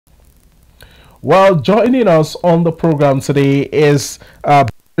Well, joining us on the program today is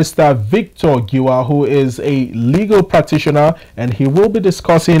Mr. Victor Giwa, who is a legal practitioner, and he will be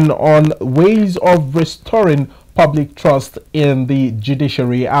discussing on ways of restoring public trust in the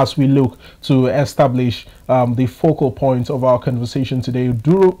judiciary as we look to establish the focal point of our conversation today.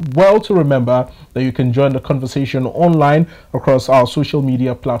 Do well to remember that you can join the conversation online across our social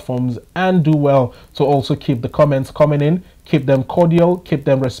media platforms, and do well to also keep the comments coming in, keep them cordial, keep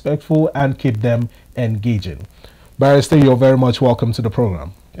them respectful, and keep them engaging. Barrister, you're very much welcome to the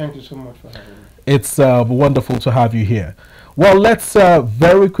program. Thank you so much for having me. It's wonderful to have you here. Well, let's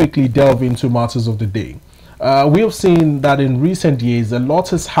very quickly delve into matters of the day. We have seen that in recent years, a lot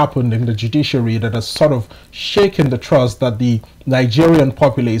has happened in the judiciary that has sort of shaken the trust that the Nigerian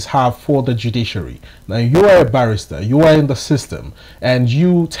populace have for the judiciary. Now, you are a barrister, you are in the system, and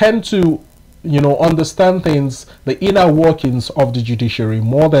you tend to, understand things, the inner workings of the judiciary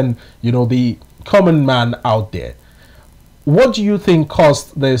more than, the common man out there. What do you think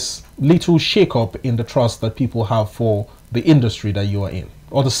caused this little shake-up in the trust that people have for the industry that you are in,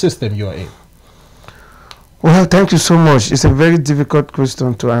 or the system you are in? Well, thank you so much. It's a very difficult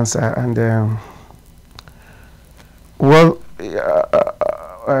question to answer. And,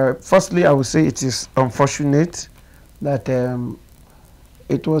 firstly, I would say it is unfortunate that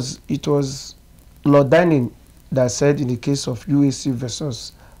it was Lord Dining that said in the case of UAC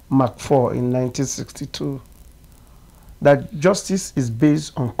versus Mark IV in 1962, that justice is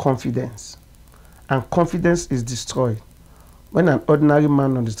based on confidence, and confidence is destroyed when an ordinary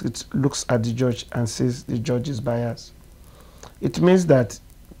man on the street looks at the judge and says the judge is biased. It means that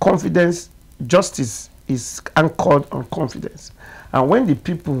justice is anchored on confidence. And when the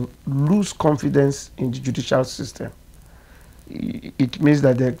people lose confidence in the judicial system, it means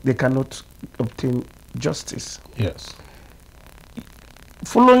that they cannot obtain justice. Yes.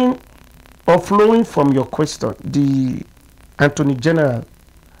 Flowing from your question, the Attorney General,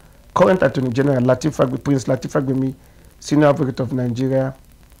 current Attorney General, Prince Lateef Fagbemi, Senior Advocate of Nigeria,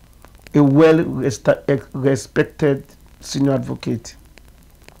 a well-respected senior advocate,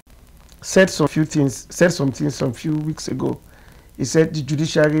 said some things some few weeks ago. He said the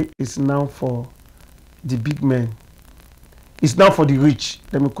judiciary is now for the big men. It's now for the rich.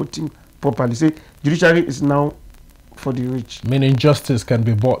 Let me quote him properly. Say judiciary is now for the rich. Meaning justice can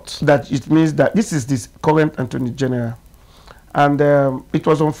be bought. That it means that this is this current Attorney General. And it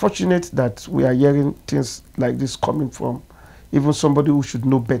was unfortunate that we are hearing things like this coming from even somebody who should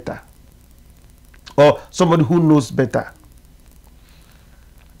know better, or somebody who knows better.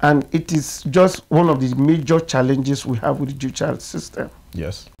 And it is just one of the major challenges we have with the judicial system.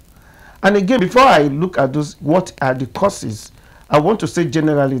 Yes. And again, before I look at those, what are the causes, I want to say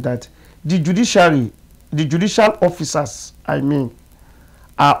generally that the judiciary, the judicial officers, are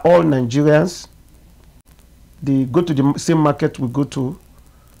all Nigerians. They go to the same market we go to.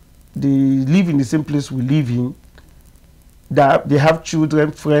 They live in the same place we live in. They have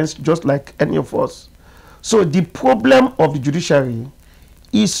children, friends, just like any of us. So the problem of the judiciary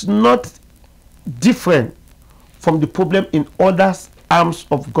is not different from the problem in other arms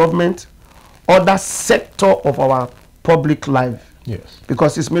of government, other sector of our public life. Yes.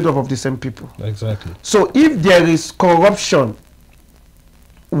 Because it's made up of the same people. Exactly. So if there is corruption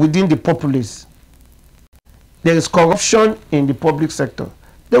within the populace, there is corruption in the public sector,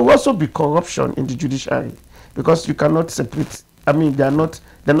 there will also be corruption in the judiciary, because you cannot separate. They're not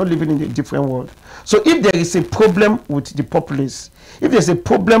living in a different world. So if there is a problem with the populace, if there's a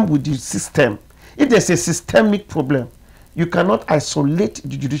problem with the system, if there's a systemic problem, you cannot isolate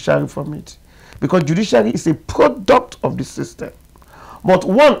the judiciary from it, because judiciary is a product of the system. But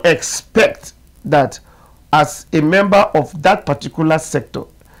one expects that as a member of that particular sector,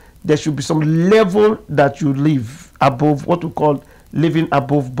 there should be some level that you live above, what we call living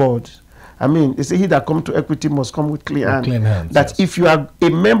above board. They say he that come to equity must come with clean hands. That yes. If you are a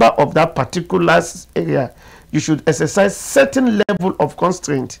member of that particular area, you should exercise certain level of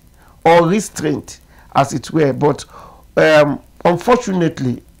constraint or restraint, as it were. But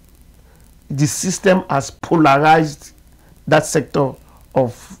unfortunately, the system has polarized that sector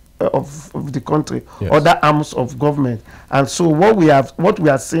of the country, yes. Other arms of government. And so what we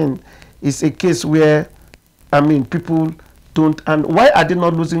are seeing is a case where people don't. And why are they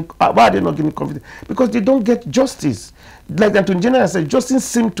not getting confidence? Because they don't get justice. Like the Attorney General said, justice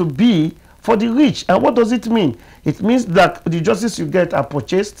seems to be for the rich. And what does it mean? It means that the justice you get are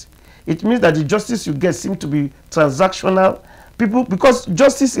purchased. It means that the justice you get seems to be transactional. Because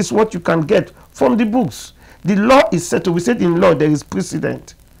justice is what you can get from the books. The law is settled. We said in law there is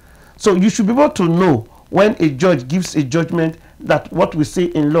precedent. So you should be able to know when a judge gives a judgment that what we say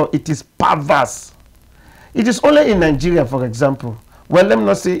in law, it is perverse. It is only in Nigeria, for example. Well, let me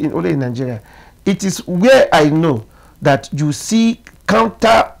not say only in Nigeria. It is where I know that you see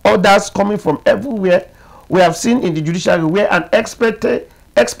counter orders coming from everywhere. We have seen in the judiciary where an ex parte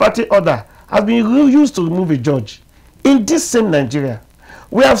order has been used to remove a judge. In this same Nigeria,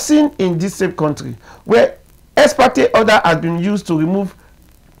 we have seen in this same country where ex parte order has been used to remove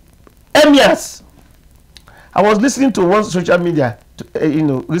emirs. I was listening to one social media,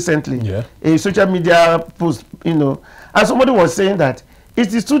 recently, a social media post, and somebody was saying that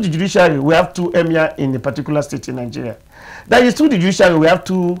it is through the judiciary we have 2 emir in a particular state in Nigeria. That is through the judiciary we have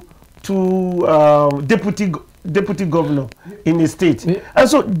two deputy governor in a state. And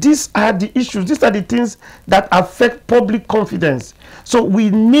so these are the issues, these are the things that affect public confidence. So we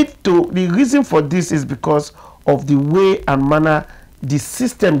need to, the reason for this is because of the way and manner the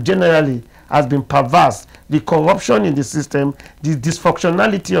system generally has been perverse, the corruption in the system, the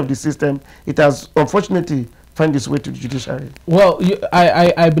dysfunctionality of the system. It has unfortunately find its way to the judiciary. Well,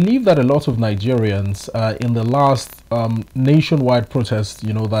 I believe that a lot of Nigerians in the last nationwide protest,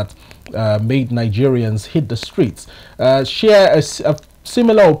 that made Nigerians hit the streets, share a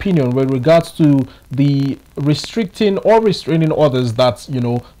similar opinion with regards to the restricting or restraining orders that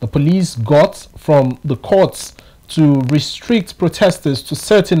the police got from the courts to restrict protesters to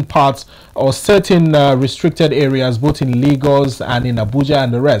certain parts or certain restricted areas, both in Lagos and in Abuja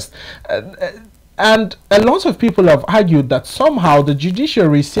and the rest. And a lot of people have argued that somehow the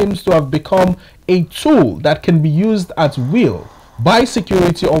judiciary seems to have become a tool that can be used at will by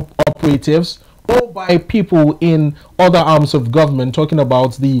security operatives or by people in other arms of government, talking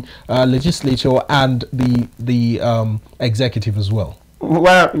about the legislature and the executive as well.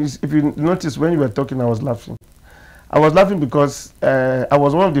 Well, if you notice, when you were talking, I was laughing. I was laughing because I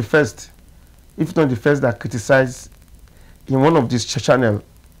was one of the first, if not the first, that criticized in one of these channels,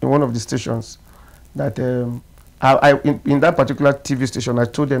 in one of the stations, that in that particular TV station, I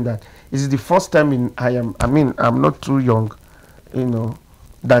told them that it is the first time I'm not too young,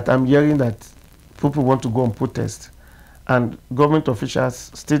 that I'm hearing that people want to go on protest, and government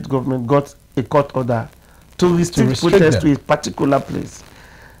officials, state government got a court order to restrict protest to a particular place.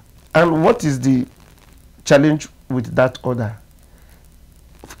 And what is the challenge with that order?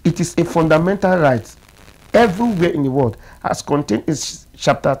 It is a fundamental right everywhere in the world, as contained in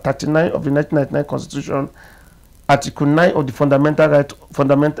Chapter 39 of the 1999 Constitution, Article 9 of the Fundamental Right,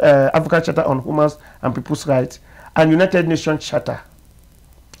 African Charter on Human and People's Rights, and United Nations Charter.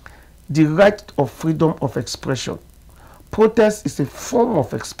 The right of freedom of expression. Protest is a form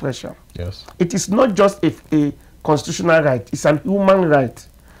of expression. Yes. It is not just a constitutional right, it's an human right.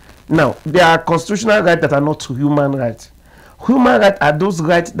 Now, there are constitutional rights that are not human rights. Human rights are those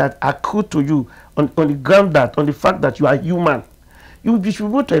rights that accrue to you on the ground that, on the fact that you are human. You should be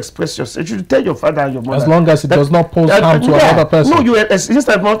able to express yourself. You should tell your father and your mother. As long as it does not pose harm to another person. No, it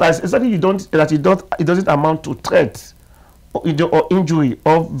doesn't amount to threat or injury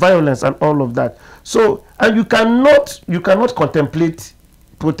or violence and all of that. So, and you cannot contemplate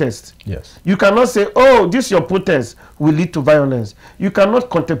protest. Yes. You cannot say, oh, this your protest will lead to violence. You cannot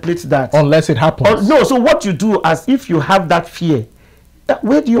contemplate that. Unless it happens. No, so what you do, as if you have that fear,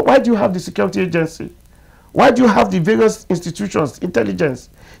 why do you have the security agency? Why do you have the various institutions, intelligence?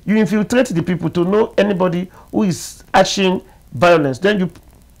 You infiltrate the people to know anybody who is acting violence. Then you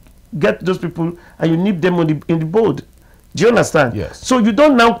get those people and you nip them in the board. Do you understand? Yes. So you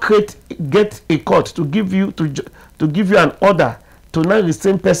don't now get a court to give you an order to now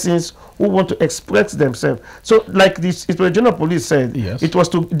restrain persons who want to express themselves. So, like this, it was general police said, yes, they were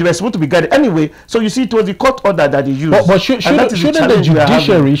supposed to be guided anyway. So you see, it was the court order that they used. But shouldn't the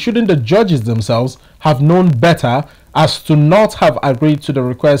judiciary, shouldn't the judges themselves have known better as to not have agreed to the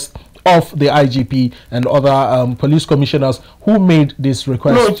request of the IGP and other police commissioners who made this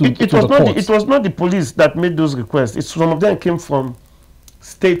request to the courts? It was not the police that made those requests. Some of them came from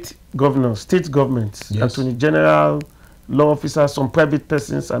state governors, state governments, yes, attorney general, law officers, some private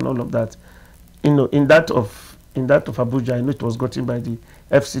persons, and all of that. In that of Abuja, I know it was gotten by the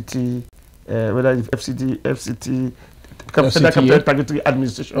FCT, whether the FCT, Federal Capital Targetary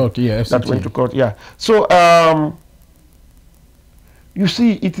Administration, okay, yeah, that went to court. Yeah. So you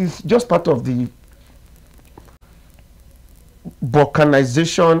see, it is just part of the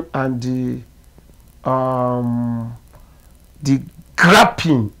balkanization and the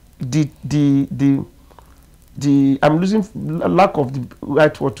grappling, I'm losing lack of the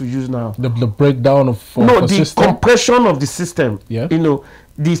right word to use now. The breakdown of the system? Compression of the system. Yeah.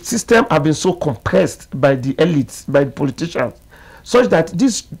 The system have been so compressed by the elites, by the politicians, such that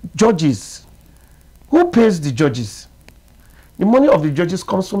these judges Who pays the judges? The money of the judges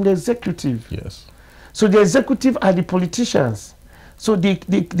comes from the executive. Yes. So the executive are the politicians. So they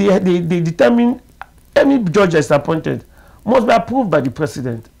determine any judge that's appointed must be approved by the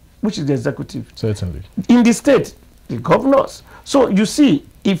president, which is the executive. Certainly. In the state, the governors. So you see,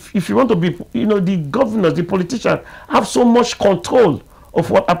 if you want to be, you know, the governors, the politicians have so much control of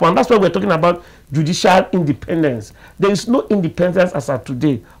what happened. That's why we're talking about judicial independence. There is no independence as of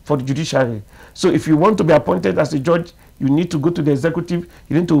today for the judiciary. So if you want to be appointed as a judge, you need to go to the executive.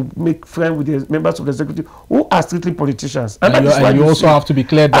 You need to make friends with the members of the executive who are strictly politicians. And you also have to be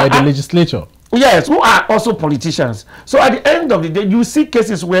cleared by the legislature. Yes, who are also politicians. So at the end of the day, you see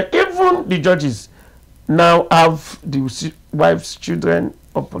cases where even the judges now have the wives, children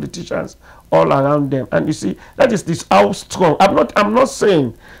of politicians all around them, and you see that is this how strong. I'm not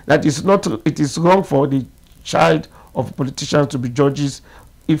saying that it is wrong for the child of politicians to be judges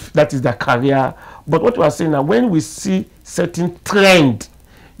if that is their career. But what we are saying now, when we see certain trend,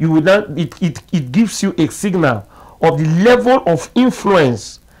 you will not, it gives you a signal of the level of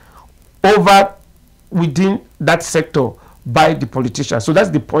influence over within that sector by the politicians. So that's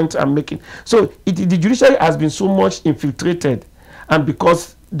the point I'm making. So the judiciary has been so much infiltrated, and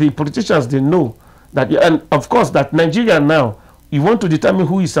because the politicians, they know that, and of course that Nigeria now, you want to determine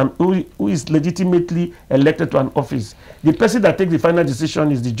who is legitimately elected to an office. The person that takes the final decision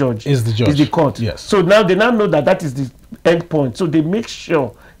is the judge. Is the court. Yes. So now they know that is the end point. So they make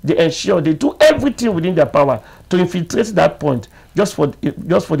sure, they ensure, they do everything within their power to infiltrate that point, just for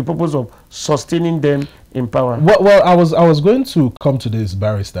the purpose of sustaining them in power. Well, I was going to come to this,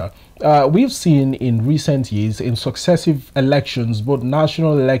 barrister. We've seen in recent years, in successive elections, both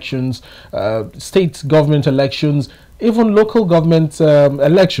national elections, state government elections, even local government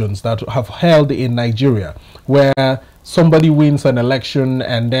elections that have held in Nigeria, where somebody wins an election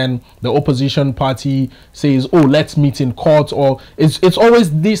and then the opposition party says, oh, let's meet in court, or it's always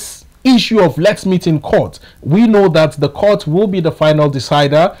this issue of let's meet in court. We know that the court will be the final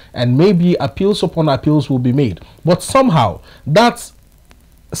decider and maybe appeals upon appeals will be made. But somehow that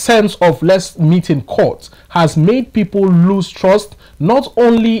sense of let's meet in court has made people lose trust, not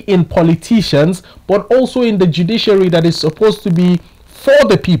only in politicians, but also in the judiciary that is supposed to be for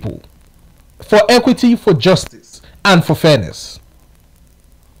the people, for equity, for justice, and for fairness.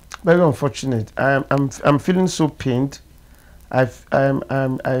 Very unfortunate. I'm feeling so pained. I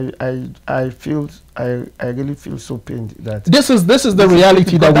really feel so pained that this is the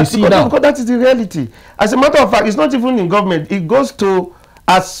reality that we see now. Because that is the reality. As a matter of fact, it's not even in government. It goes to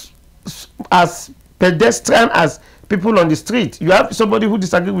as pedestrian as people on the street. You have somebody who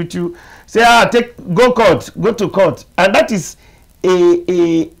disagree with you, say, go to court, and that is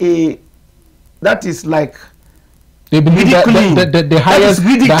that is like they believe that the highest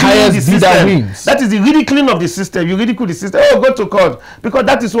bidder wins. That is the ridiculing of the system. You ridicule the system. Oh, go to court, because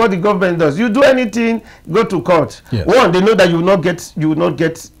that is what the government does. You do anything, go to court. Yes. One, they know that you will not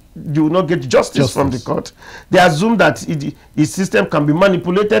get justice from the court. They assume that the system can be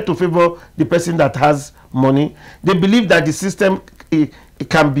manipulated to favor the person that has money. They believe that the system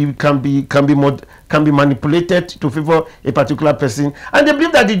can be manipulated to favor a particular person, and they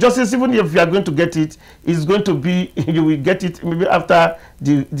believe that the justice, even if you are going to get it, is going to be you will get it maybe after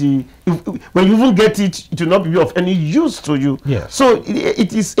when you even get it, it will not be of any use to you. Yes. So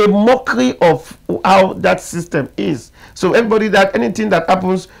it is a mockery of how that system is. So everybody, that anything that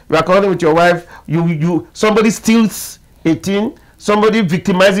happens, you are quarreling with your wife, somebody steals a thing, somebody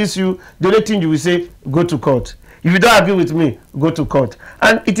victimizes you, the only thing you will say, go to court. If you don't agree with me, go to court.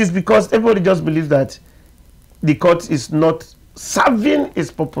 And it is because everybody just believes that the court is not serving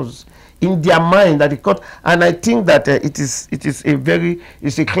its purpose in their mind, that the court, and I think that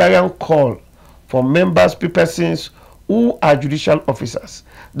it's a clarion call for members, persons who are judicial officers,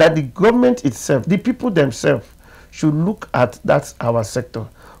 that the government itself, the people themselves, should look at that our sector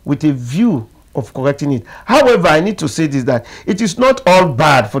with a view of correcting it. However, I need to say this, that it is not all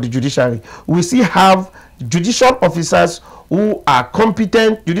bad for the judiciary. We still have judicial officers who are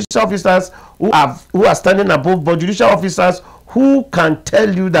competent, judicial officers who are standing above, but judicial officers who can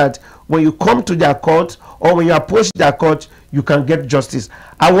tell you that when you come to their court or when you approach their court, you can get justice.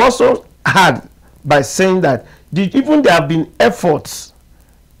 I will also add by saying that even there have been efforts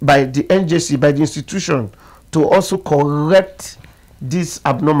by the NJC, by the institution, to also correct these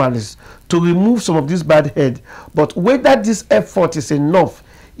abnormalities, to remove some of this bad head. But whether this effort is enough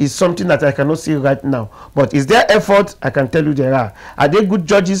is something that I cannot say right now. But is there effort? I can tell you there are. Are there good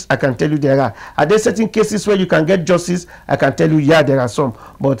judges? I can tell you there are. Are there certain cases where you can get justice? I can tell you, yeah, there are some.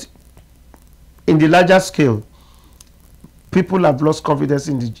 But in the larger scale, people have lost confidence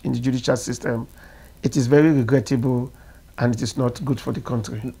in the judicial system. it is very regrettable and it is not good for the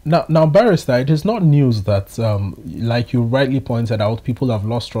country. Now, Barrister, it is not news that, like you rightly pointed out, people have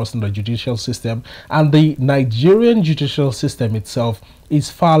lost trust in the judicial system, and the Nigerian judicial system itself is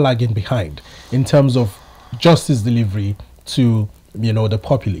far lagging behind in terms of justice delivery to, the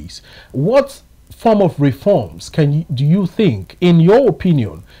populace. What form of reforms do you think, in your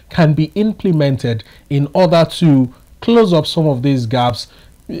opinion, can be implemented in order to close up some of these gaps,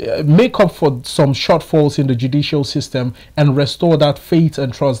 make up for some shortfalls in the judicial system, and restore that faith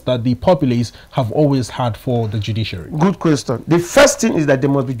and trust that the populace have always had for the judiciary? Good question. The first thing is that there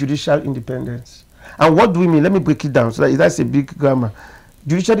must be judicial independence. And what do we mean? Let me break it down. So that's a big grammar.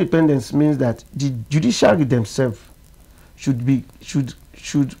 Judicial independence means that the judiciary themselves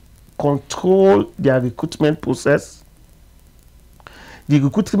should control their recruitment process. The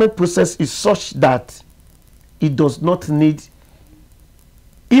recruitment process is such that it does not need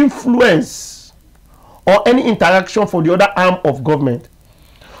influence or any interaction from the other arm of government.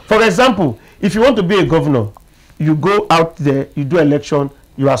 For example, if you want to be a governor, you go out there, you do election,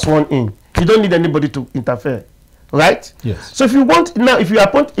 you are sworn in. You don't need anybody to interfere, right? Yes. So if you want now, if you are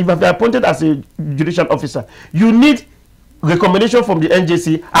appointed as a judicial officer, you need recommendation from the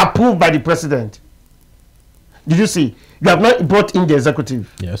NJC approved by the president. Did you see? You have not brought in the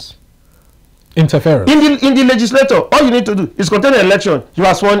executive. Yes. Interference. In the legislature, all you need to do is conduct an election. You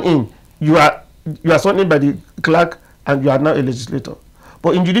are sworn in. You are sworn in by the clerk, and you are now a legislator.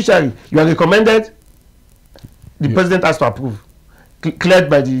 But in judiciary, you are recommended. The president has to approve, cleared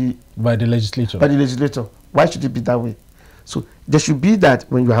by the legislature. By the legislator. Why should it be that way? So there should be that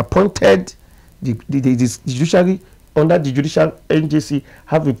when you are appointed, the judiciary under the judicial NJC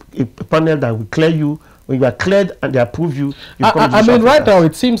have a panel that will clear you. When you are cleared and they approve you, I mean, right now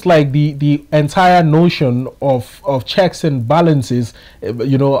it seems like the entire notion of checks and balances,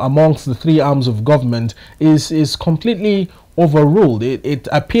 amongst the three arms of government is completely overruled. It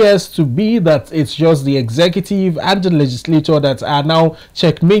appears to be that it's just the executive and the legislature that are now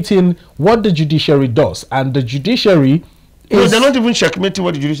checkmating what the judiciary does, and the judiciary. No, they're not even checkmating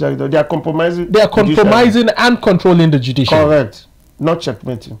what the judiciary does. They are compromising. They are compromising and controlling the judiciary. Correct, not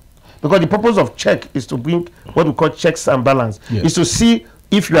checkmating. Because the purpose of check is to bring what we call checks and balance. Yes. Is to see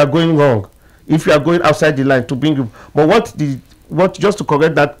if you are going wrong, if you are going outside the line, to bring you. But what just to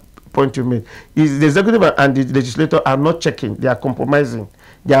correct that point you made, is the executive and the legislator are not checking. They are compromising.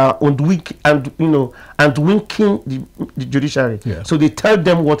 They are winking the judiciary. Yes. So they tell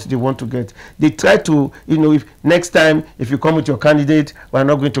them what they want to get. They try to, if next time if you come with your candidate, we are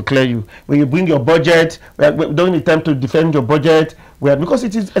not going to clear you. When you bring your budget, we don't need time to defend your budget. Because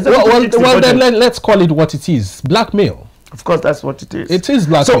it is. Well, then let's call it what it is: blackmail. Of course, that's what it is. It is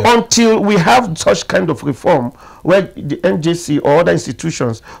blackmail. So until we have such kind of reform, where the NJC or other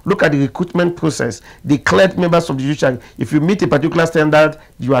institutions look at the recruitment process, they cleared members of the judiciary. If you meet a particular standard,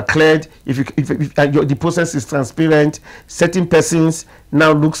 you are cleared. If the process is transparent, certain persons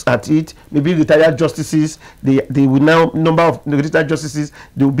now looks at it. Maybe retired justices, they will now, number of retired justices,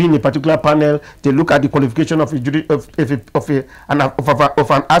 they will be in a particular panel. They look at the qualification of an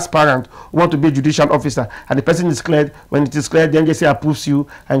aspirant who want to be a judicial officer, and the person is cleared. When it is cleared, the NJC approves you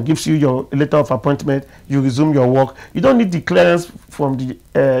and gives you your letter of appointment. You resume your work. You don't need the clearance from the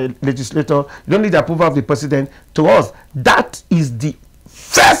legislator. You don't need the approval of the president. To us, that is the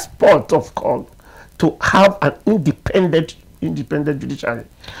first port of call to have an independent judiciary.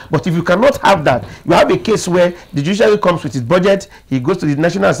 But if you cannot have that, you have a case where the judiciary comes with its budget, he goes to the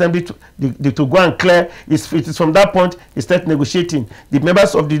National Assembly to go and clear. It is from that point he starts negotiating. The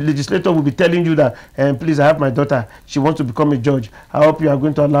members of the legislature will be telling you that, please, I have my daughter, she wants to become a judge. I hope you are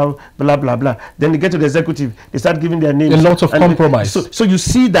going to allow blah blah blah. Then they get to the executive, they start giving their names. A lot of compromise. So you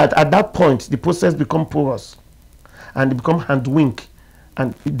see that at that point the process becomes porous and it becomes hand wink,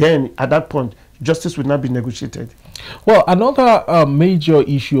 and then at that point justice will not be negotiated. Well, another major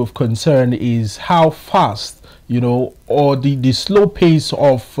issue of concern is how fast, or the slow pace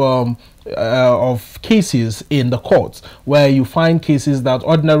of cases in the courts, where you find cases that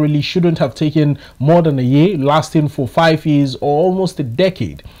ordinarily shouldn't have taken more than a year, lasting for 5 years or almost a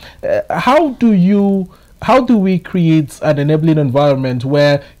decade. How do we create an enabling environment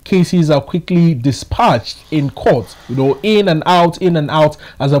where cases are quickly dispatched in court, in and out,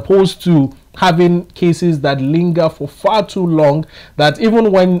 as opposed to having cases that linger for far too long, that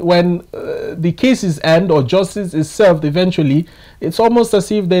even when the cases end or justice is served eventually, it's almost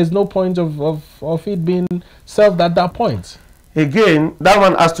as if there's no point of it being served at that point? Again, that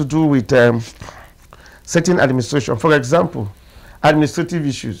one has to do with certain administration. For example, administrative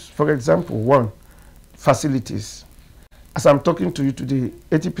issues. For example, one, facilities. as I'm talking to you today,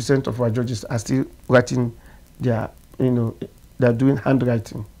 80% of our judges are still writing their, they're doing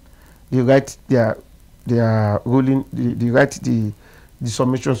handwriting. They write their ruling, they write the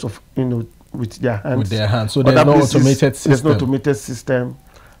submissions of, with their hands. With their hands. So there's no automated system. There's no automated system.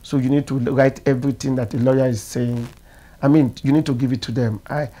 So you need to write everything that the lawyer is saying. I mean, you need to give it to them.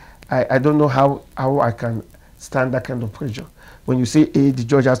 I don't know how I can stand that kind of pressure. When you say A, the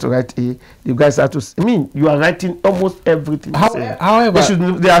judge has to write A. The guys have to. I mean, you are writing almost everything. However,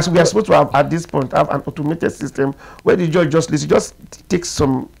 we are supposed to have, at this point, have an automated system where the judge just takes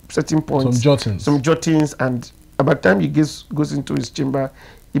some certain points, some jottings, and by the time he goes into his chamber,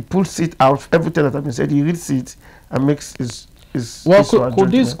 he pulls it out. Everything that has been said, he reads it and makes his. Well, could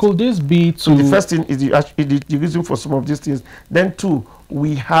this be to? So the first thing is the reason for some of these things. Then two,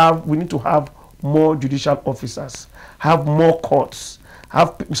 we need to have more judicial officers, have more courts,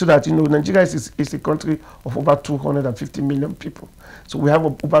 so that Nigeria is a country of over 250 million people. So we have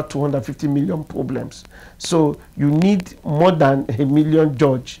over 250 million problems. So you need more than 1 million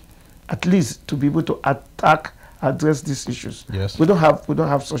judge, at least, to be able to address these issues. Yes. We don't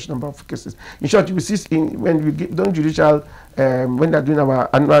have such number of cases. In short, you will see when we done judicial, when they're doing our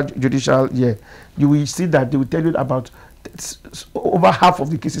annual judicial year, you will see that they will tell you about over half of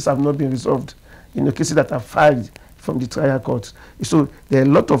the cases have not been resolved. Cases that are filed from the trial courts. So there are a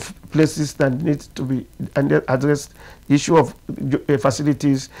lot of places that need to be addressed. The issue of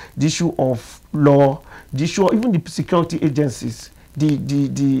facilities, the issue of law, the issue of even the security agencies,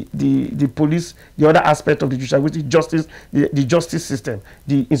 the police, the other aspect of the judiciary, which is justice, the justice system,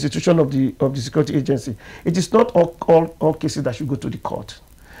 the institution of the security agency. It is not all cases that should go to the court.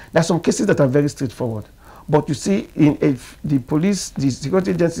 There are some cases that are very straightforward. But you see, if the police, the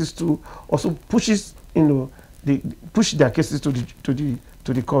security agencies too, also pushes, they push their cases to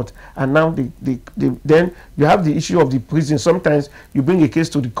the court, and now then you have the issue of the prison. Sometimes you bring a case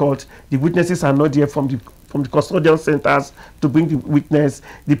to the court, the witnesses are not there from the custodial centers to bring the witness.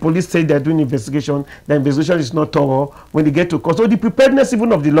 The police say they're doing investigation. The investigation is not thorough. When they get to court, so the preparedness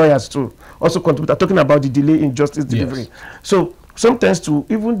even of the lawyers too also contribute. Talking about the delay in justice delivery. Yes. So sometimes too,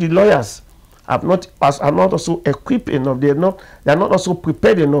 even the lawyers are not also equipped enough. They're not also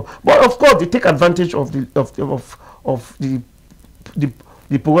prepared enough. But of course, they take advantage of the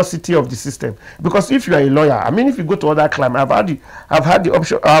porosity of the system. Because if you are a lawyer, I mean, if you go to other crime, I've had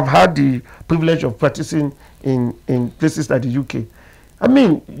the privilege of practicing in places like the UK. I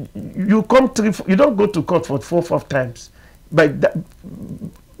mean, you don't go to court for 4 or 5 times. By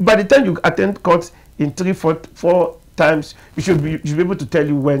the time you attend court in 3 or 4 times, you should be able to tell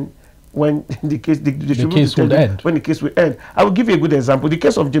you when the case will end. When the case will end. I will give you a good example. The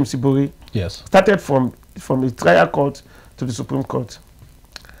case of James Ibori, yes, started from the trial court to the Supreme Court,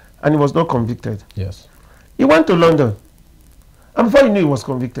 and he was not convicted. Yes, he went to London, and before he knew, he was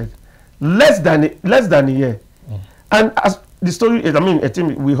convicted. Less than a year. And as the story is, I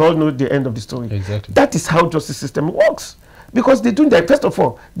think we all know the end of the story. Exactly. That is how justice system works. Because they do that. First of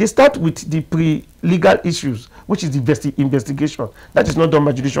all, they start with the pre-legal issues, which is the investigation. That is not done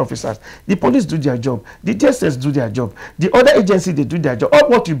by judicial officers. The police do their job. The DSS do their job. The other agency, they do their job. All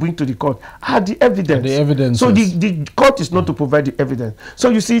what you bring to the court are the evidence. The evidence. So the court is not to provide the evidence. So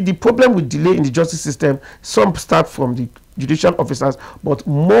you see, the problem with delay in the justice system, some start from the judicial officers, but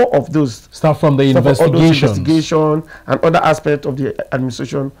more of those start from the investigation and other aspects of the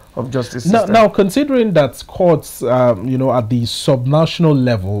administration of justice system. Now, considering that courts, at the subnational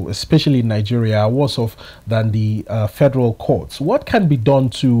level, especially in Nigeria, are worse off than the federal courts, what can be done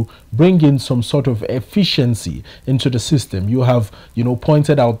to bring in some sort of efficiency into the system? You have,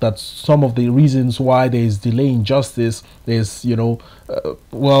 pointed out that some of the reasons why there is delay in justice is,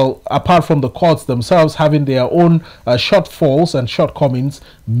 apart from the courts themselves having their own shortfalls and shortcomings,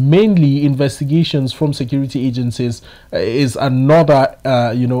 mainly investigations from security agencies is another,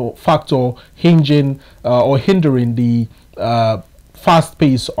 factor hindering the fast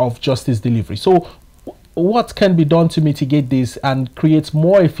pace of justice delivery. So what can be done to mitigate this and create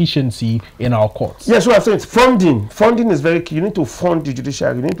more efficiency in our courts? Yes, what I'm saying is funding. Funding is very key. You need to fund the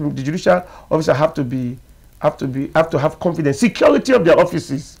judiciary. The judicial officer have to have confidence, security of their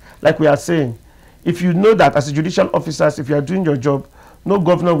offices, like we are saying. If you know that as a judicial officer, if you are doing your job, no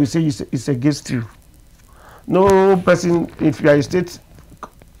governor will say it's against you. No person, if you are a state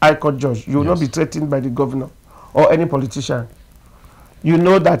high court judge, you will not be threatened by the governor or any politician. You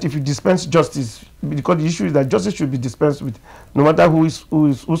know that if you dispense justice, because the issue is that justice should be dispensed with, no matter whose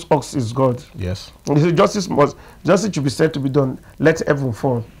ox is God. Yes. Justice should be said to be done. Let heaven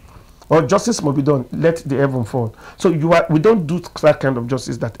fall. or justice must be done, let the heaven fall. So we don't do that kind of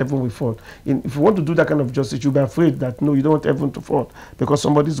justice that heaven will fall. If you want to do that kind of justice, you'll be afraid that no, you don't want heaven to fall because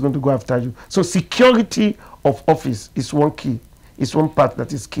somebody is going to go after you. So security of office is one key. It's one part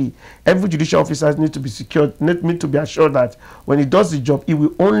that is key. Every judicial officer needs to be secured, need to be assured that when he does the job, he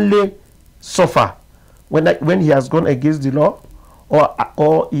will only suffer when he has gone against the law,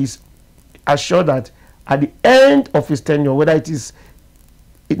 or is assured that at the end of his tenure, whether it is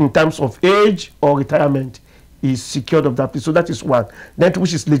in terms of age or retirement, is secured of that place. So that is one. Then,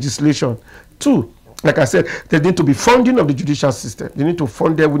 which is legislation. Two, like I said, there need to be funding of the judicial system. They need to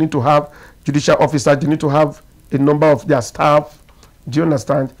fund them. We need to have judicial officers. They need to have a number of their staff. Do you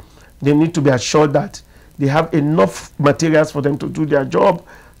understand? They need to be assured that they have enough materials for them to do their job.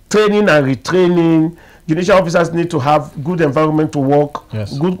 Training and retraining. Judicial officers need to have good environment to work,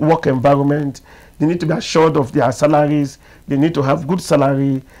 yes. Good work environment. They need to be assured of their salaries. They need to have good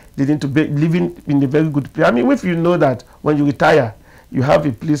salary. They need to be living in a very good place. I mean, if you know that when you retire, you have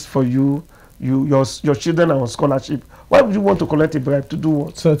a place for you, your children are on scholarship, why would you want to collect a bribe to do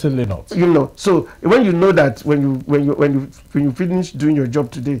what? Certainly not. You know, so when you know that when you finish doing your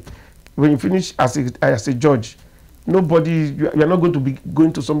job today, when you finish as a judge, nobody, you are not going to be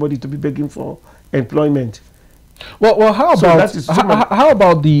going to somebody to be begging for employment. Well, how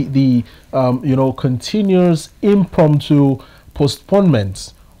about the continuous impromptu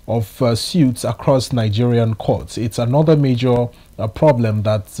postponements of suits across Nigerian courts? It's another major problem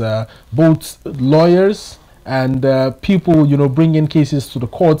that both lawyers and people bringing cases to the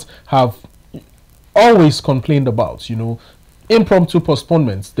courts have always complained about. Impromptu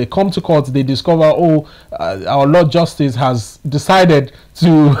postponements. They come to court, they discover, our Lord Justice has decided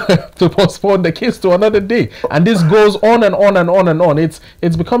to to postpone the case to another day, and this goes on and on and on and on. It's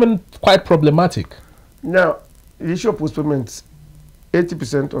becoming quite problematic. Now, the issue of postponements,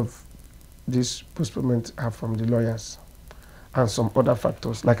 80% of these postponements are from the lawyers and some other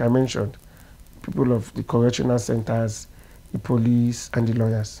factors, like I mentioned, people of the correctional centers, the police, and the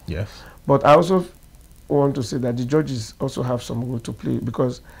lawyers. Yes. But I also want to say that the judges also have some role to play,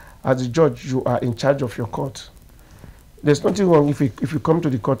 because as a judge, you are in charge of your court. There's nothing wrong if you come to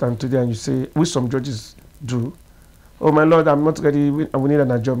the court and today and you say, which some judges do, oh my lord, I'm not ready, we need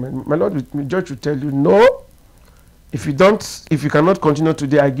an adjournment. My lord, the judge will tell you, no, if you cannot continue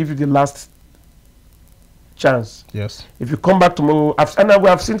today, I give you the last chance. Yes. If you come back tomorrow, we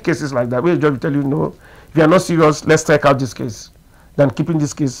have seen cases like that where the judge will tell you, no, if you are not serious, let's strike out this case than keeping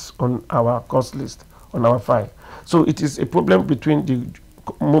this case on our cost list, on our file. So it is a problem between the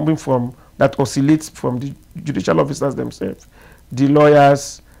moving from that oscillates from the judicial officers themselves, the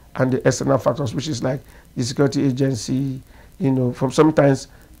lawyers, and the external factors, which is like the security agency. From sometimes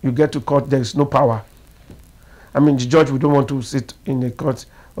you get to court, there is no power. I mean, the judge, we don't want to sit in a court,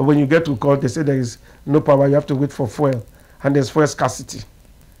 or when you get to court, they say there is no power, you have to wait for fuel, and there's fuel scarcity.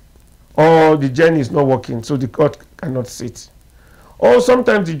 Or the journey is not working, so the court cannot sit. Or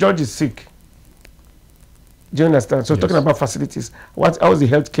sometimes the judge is sick. Do you understand? So yes. Talking about facilities, how is the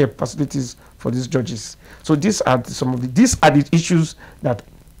healthcare facilities for these judges? So these are the issues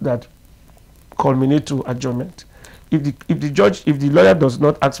that culminate to adjournment. If the lawyer does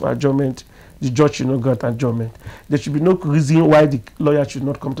not ask for adjournment, the judge should not grant adjournment. There should be no reason why the lawyer should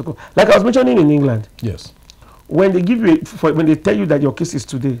not come to court. Like I was mentioning in England. Yes. When they when they tell you that your case is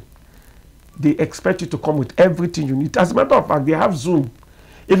today, they expect you to come with everything you need. As a matter of fact, they have Zoom.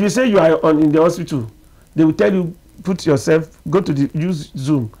 If you say you are in the hospital, they will tell you, use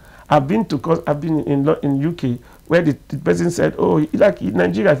Zoom. I've been in UK where the person said, oh, like in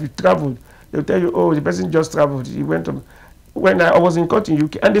Nigeria, if you traveled, they'll tell you, oh, the person just traveled. He went on. When I was in court in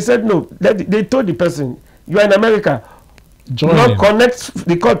UK, and they said no. They told the person, you are in America. Not connect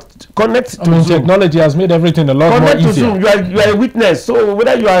the court. Connect to Zoom. Technology has made everything a lot more easier. Connect to Zoom. You are a witness. So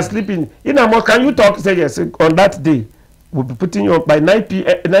whether you are sleeping, can you talk? Say yes. On that day, we'll be putting you up by 9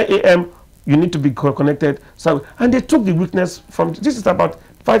 a.m. You need to be connected. So, and they took the witness from. This is about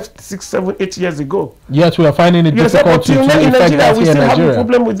 5, 6, 7, 8 years ago. Yet we are finding it difficult to in Nigeria. We still have a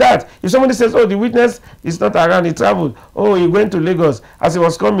problem with that. If somebody says, "Oh, the witness is not around; he traveled. Oh, he went to Lagos. As he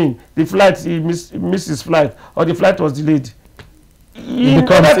was coming, the flight he missed his flight, or the flight was delayed." It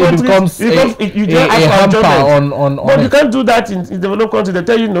becomes a hamper on. But you can't do that in developed countries. They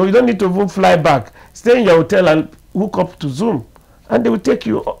tell you no, you don't need to even fly back. Stay in your hotel and hook up to Zoom, and they will take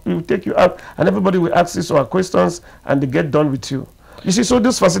you out, and everybody will ask you some questions, and they get done with you. You see, so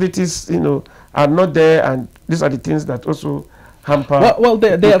these facilities, are not there, and these are the things that also hamper. Well,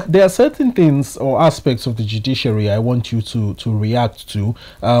 there are certain things or aspects of the judiciary I want you to react to.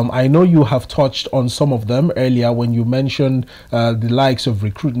 I know you have touched on some of them earlier when you mentioned the likes of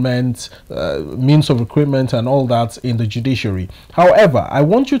recruitment, means of recruitment and all that in the judiciary. However, I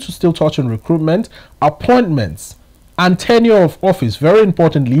want you to still touch on recruitment, appointments, and tenure of office. Very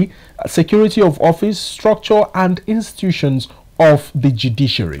importantly, security of office, structure and institutions of the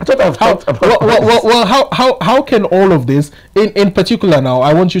judiciary. I thought I've talked about how can all of this, in particular now,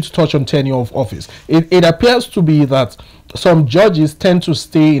 I want you to touch on tenure of office. It appears to be that some judges tend to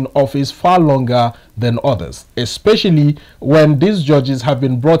stay in office far longer than others, especially when these judges have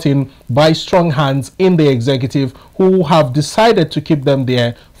been brought in by strong hands in the executive who have decided to keep them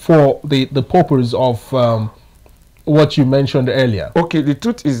there for the purpose of what you mentioned earlier. Okay, the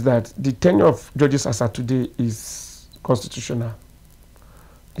truth is that the tenure of judges as of today is constitutional.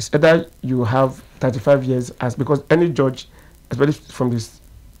 It's either you have 35 years as, because any judge, especially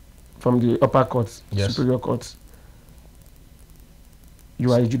from the upper courts, yes, superior courts,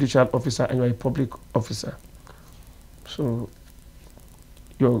 you are a judicial officer and you are a public officer. So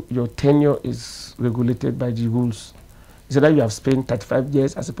your tenure is regulated by the rules. It's either you have spent 35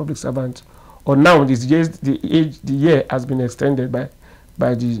 years as a public servant, or now these years, the year has been extended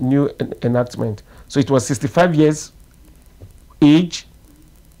by the new enactment. So it was 65 years age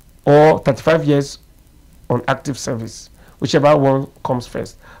or 35 years on active service, whichever one comes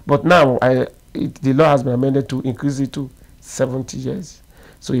first. But now the law has been amended to increase it to 70 years.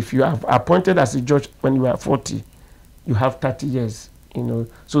 So if you have appointed as a judge when you are 40, you have 30 years, you know.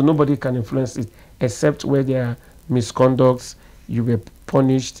 So nobody can influence it except where there are misconducts, you were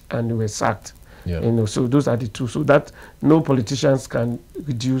punished and you were sacked. Yeah. You know, so those are the two. So that no politicians can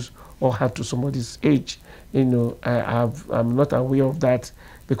reduce or add to somebody's age. You know, I'm not aware of that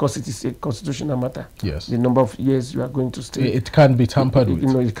because it is a constitutional matter. Yes. The number of years you are going to stay. It can't be tampered with. You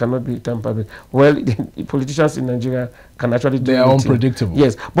know, it cannot be tampered with. Well, the politicians in Nigeria can actually do it. They are unpredictable.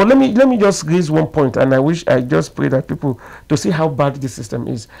 Yes. But let me just raise one point, and I just pray that people to see how bad this system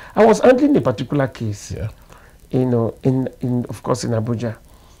is. I was handling a particular case. Yeah. You know, of course in Abuja.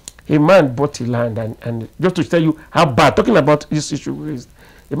 A man bought a land and just to tell you how bad, talking about this issue raised,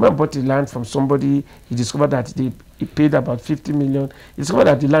 a man bought a land from somebody. He discovered that he paid about 50 million. He discovered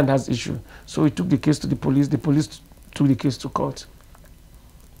that the land has issue. So he took the case to the police. The police took the case to court.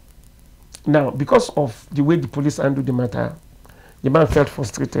 Now, because of the way the police handled the matter, the man felt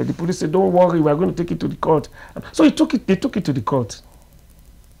frustrated. The police said, don't worry, we are going to take it to the court. So they took it to the court.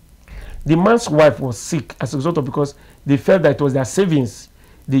 The man's wife was sick as a result of, because they felt that it was their savings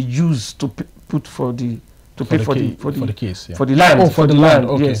they used to put for the case, yeah. for the land. Oh, for the land.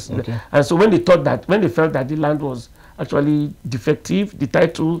 Okay, yes. okay. And so when they felt that the land was actually defective, the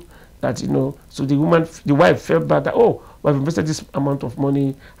title that, you know, so the wife felt bad that, oh, we've invested this amount of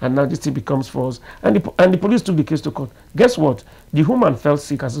money and now this thing becomes false. And the police took the case to court. Guess what? The woman fell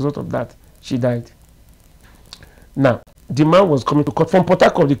sick as a result of that. She died. Now, the man was coming to court from Port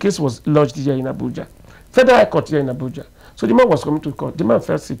Harcourt. The case was lodged here in Abuja. Federal High Court here in Abuja. So the man was coming to court. The man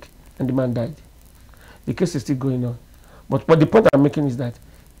fell sick and the man died. The case is still going on. But the point I'm making is that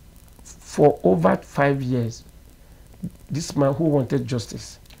for over 5 years, this man who wanted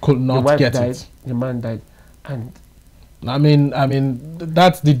justice could not get it. The man died. And I mean,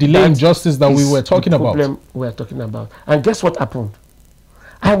 that's the delay in justice that we were talking about. The problem we are talking about. And guess what happened?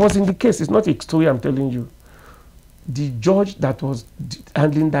 I was in the case. It's not a story I'm telling you. The judge that was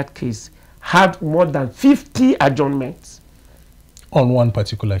handling that case had more than 50 adjournments. On one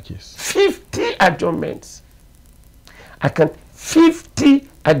particular case. 50 adjournments. 50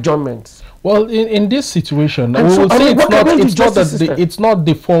 adjournments. Well, in this situation, we so, will say it's not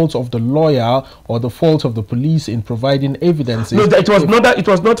the fault of the lawyer or the fault of the police in providing evidence. No, it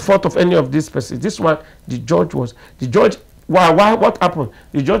was not fault of any of these persons. This one, the judge. What happened?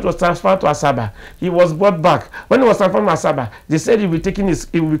 The judge was transferred to Asaba. He was brought back. When he was transferred to Asaba, they said he will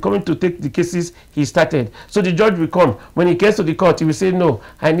be coming to take the cases he started. So the judge will come. When he gets to the court, he will say, no,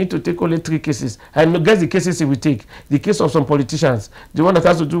 I need to take only 3 cases. And guess the cases he will take. The case of some politicians. The one that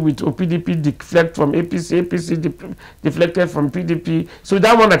has to do with PDP deflect from APC, APC deflected from PDP. So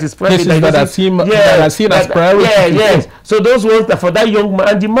that one that is private. Cases that are seen as priority. Yes. So those ones that for that young man,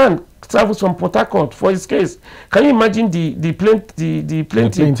 and the man travels from Port Harcourt for his case. Can you imagine the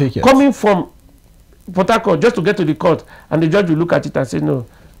plaintiff coming from Port Harcourt just to get to the court, and the judge will look at it and say, no,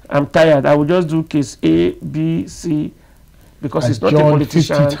 I'm tired, I will just do case A, B, C, because it's not a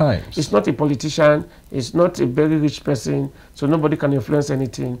politician. It's not a politician. It's not a very rich person, so nobody can influence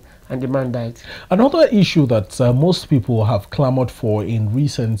anything. And the man died. Another issue that most people have clamored for in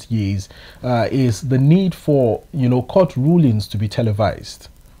recent years is the need for, court rulings to be televised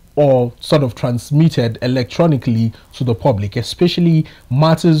or sort of transmitted electronically to the public, especially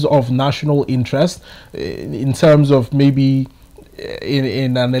matters of national interest in terms of maybe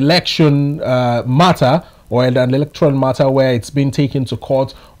in an election matter, or in an electoral matter where it's been taken to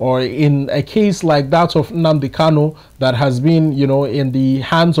court, or in a case like that of Nnamdi Kanu that has been, in the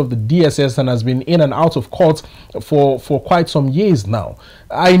hands of the DSS and has been in and out of court for quite some years now.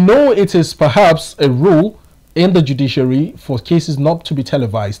 I know it is perhaps a rule in the judiciary for cases not to be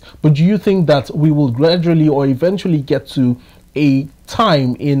televised, but do you think that we will gradually or eventually get to a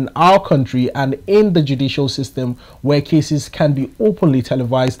time in our country and in the judicial system where cases can be openly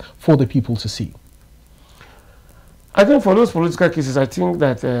televised for the people to see? I think for those political cases, I think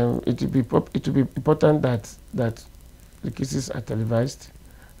that it will be important that the cases are televised.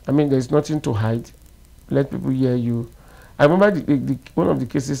 I mean, there's nothing to hide. Let people hear you. I remember one of the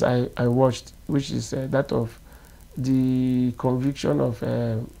cases I watched, which is that of the conviction of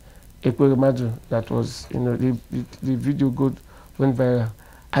Ekweremadu. That was, the video went viral.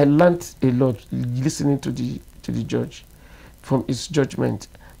 I learned a lot listening to the judge from his judgment.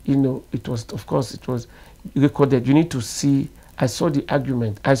 It was recorded. You need to see. I saw the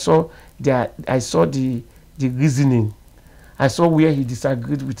argument. I saw the reasoning. I saw where he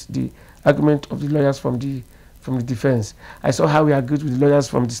disagreed with the argument of the lawyers from the defense. I saw how he agreed with the lawyers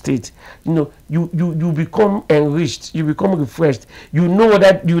from the state. You become enriched. You become refreshed. You know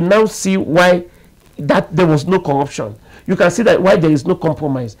that you now see why that there was no corruption. You can see that why there is no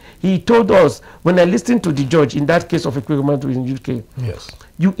compromise. He told us, when I listened to the judge in that case of Ekweremadu in UK, yes,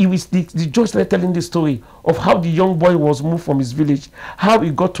 the judge started telling the story of how the young boy was moved from his village, how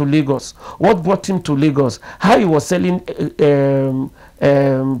he got to Lagos, what brought him to Lagos, how he was selling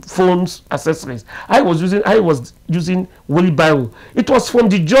phones, accessories. I was using wheelbarrow. It was from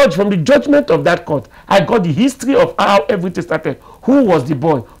the judgment of that court. I got the history of how everything started. Who was the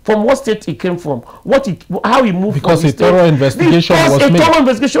boy? From what state he came from? How he moved? Because a thorough investigation was made.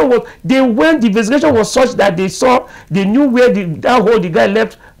 The investigation was such that they knew where the guy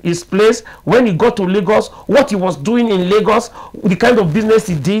left his place, when he got to Lagos, what he was doing in Lagos, the kind of business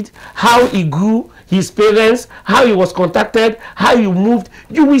he did, how he grew, his parents, how he was contacted, how he moved.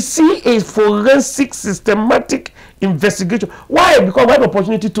 You will see a forensic, systematic investigation. Why? Because we have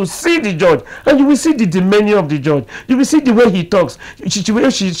opportunity to see the judge, and you will see the demeanor of the judge. You will see the way he talks. She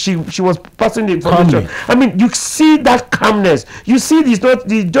was passing the information. I mean, you see that calmness. You see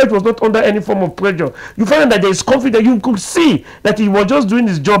the judge was not under any form of pressure. You find that there is confidence. You could see that he was just doing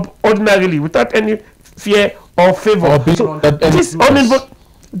his job ordinarily without any fear or favor.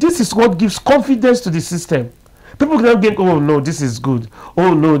 This is what gives confidence to the system. People can think, oh no, this is good.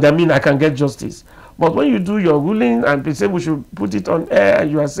 Oh no, that means I can get justice. But when you do your ruling and they say we should put it on air,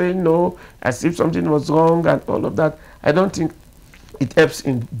 and you are saying no, as if something was wrong and all of that, I don't think it helps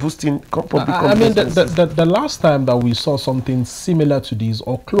in boosting public confidence. I mean, the last time that we saw something similar to this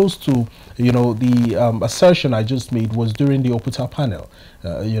or close to, the assertion I just made was during the Oputa panel.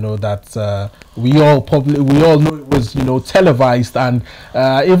 That we all know it was televised, and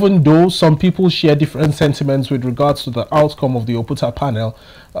even though some people share different sentiments with regards to the outcome of the Oputa panel,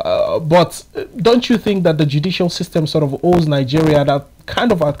 but don't you think that the judicial system sort of owes Nigeria that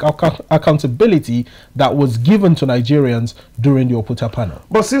kind of accountability that was given to Nigerians during the Oputa panel?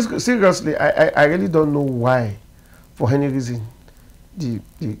 But seriously, I really don't know why, for any reason, the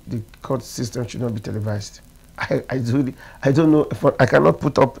court system should not be televised. I don't know. I cannot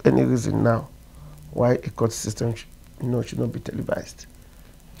put up any reason now why a court system should not be televised.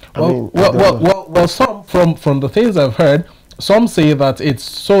 Some from the things I've heard, some say that it's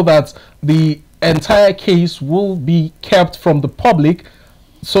so that the entire case will be kept from the public,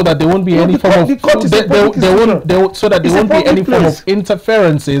 so that there won't be any form of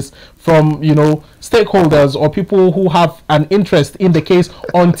interferences from stakeholders or people who have an interest in the case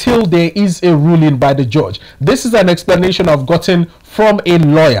until there is a ruling by the judge. This is an explanation I've gotten from a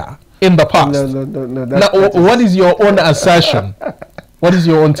lawyer in the past. No. What is your own assertion? What is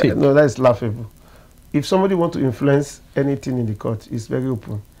your own take? No, that is laughable. If somebody wants to influence anything in the court, it's very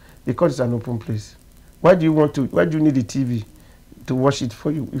open. The court is an open place. Why do you need the TV to watch it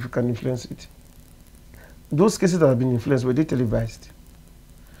for you if you can influence it? Those cases that have been influenced, were they televised?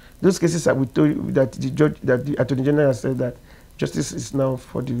 Those cases that we told you that the Attorney General said that justice is now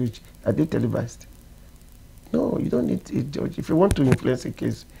for the rich, are they televised? No, you don't need a judge. If you want to influence a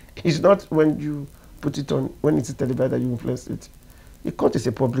case, it's not when you put it on, when it's televised, that you influence it. The court is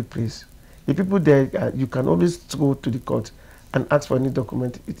a public place. The people there, you can always go to the court and ask for any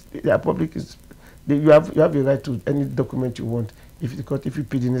document. They are public. You have a right to any document you want if you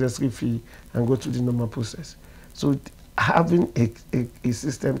pay the necessary fee and go through the normal process. So having a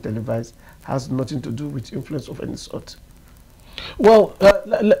system televised has nothing to do with influence of any sort. Well,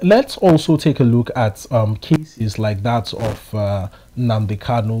 let's also take a look at cases like that of Nnamdi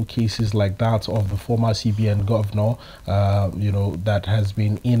Kanu, cases like that of the former CBN governor, that has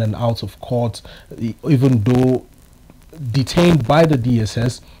been in and out of court, even though detained by the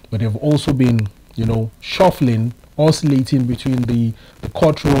DSS, but they've also been, shuffling, oscillating between the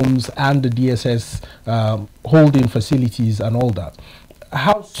courtrooms and the DSS holding facilities and all that.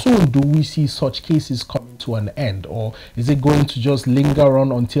 How soon do we see such cases coming to an end, or is it going to just linger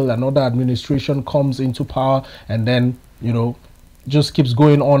on until another administration comes into power and then, just keeps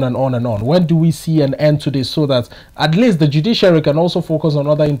going on and on and on? When do we see an end to this so that at least the judiciary can also focus on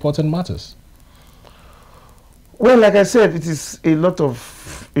other important matters? Well, like I said, it is a lot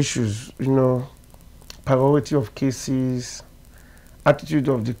of issues, priority of cases, attitude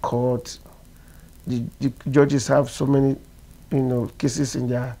of the court. The judges have so many cases in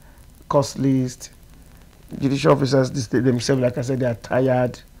their cost list. Judicial officers themselves, like I said, they are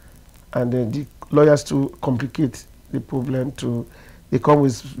tired, and then the lawyers to complicate the problem. They come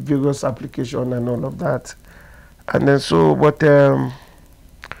with various applications and all of that, and then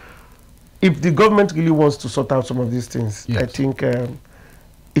if the government really wants to sort out some of these things, yes, I think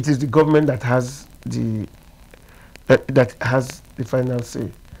it is the government that has the final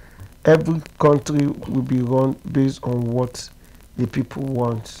say. Every country will be run based on what the people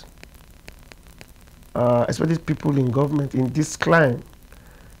want, especially people in government in this climate,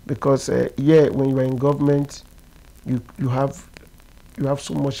 because when you are in government, you have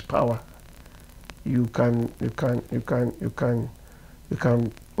so much power. You can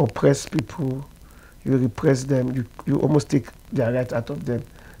oppress people, you repress them, you almost take their right out of them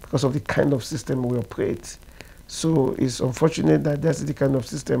because of the kind of system we operate. So it's unfortunate that that's the kind of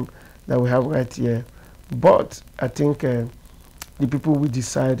system that we have right here. But I think the people will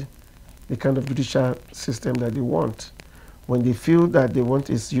decide the kind of judicial system that they want. When they feel that they want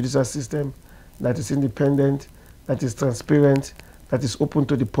a judicial system that is independent, that is transparent, that is open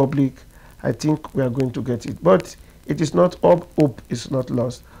to the public, I think we are going to get it. But it is not all hope is not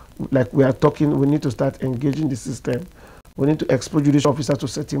lost. Like we are talking, we need to start engaging the system. We need to expose judicial officers to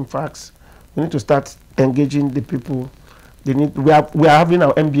certain facts. We need to start engaging the people. We are having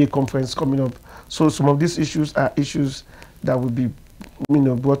our MBA conference coming up. So some of these issues are issues that will be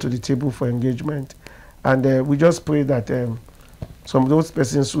brought to the table for engagement. And we just pray that some of those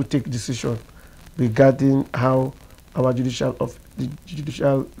persons who take decision regarding how our judicial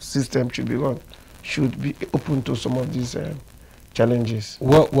system should be run should be open to some of these challenges.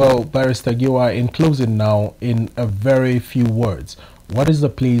 Well, Barrister Giwa, in closing now, in a very few words, what is the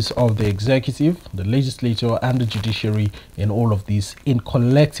place of the executive, the legislature, and the judiciary in all of this, in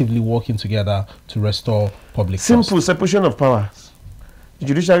collectively working together to restore public trust? Simple separation of powers. The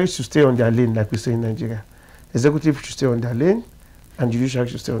judiciary should stay on their lane, like we say in Nigeria. Executive should stay on their lane, and judiciary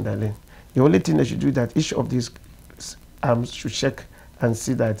should stay on their lane. The only thing they should do is that each of these arms should check and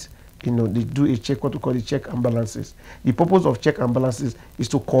see that they do a check, what we call the check and balances. The purpose of check and balances is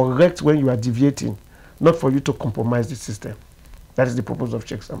to correct when you are deviating, not for you to compromise the system. That is the purpose of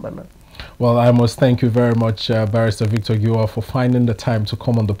checks and balances. Well, I must thank you very much, Barrister Victor Giwa, for finding the time to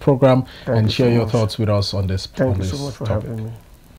come on the program and share your thoughts with us on this. Thank you so much for having me.